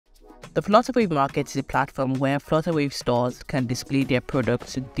The Flutterwave Market is a platform where Flutterwave stores can display their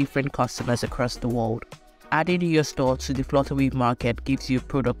products to different customers across the world. Adding your store to the Flutterwave Market gives your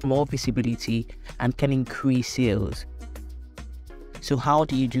product more visibility and can increase sales. So how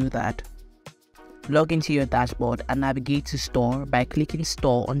do you do that? Log into your dashboard and navigate to Store by clicking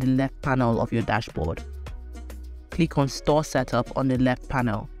Store on the left panel of your dashboard. Click on Store Setup on the left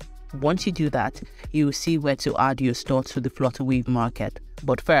panel. Once you do that, you will see where to add your store to the Flutterwave Market.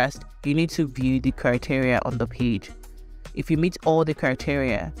 But first, you need to view the criteria on the page. If you meet all the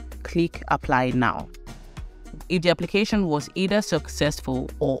criteria, click Apply Now. If the application was either successful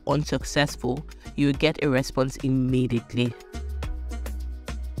or unsuccessful, you will get a response immediately.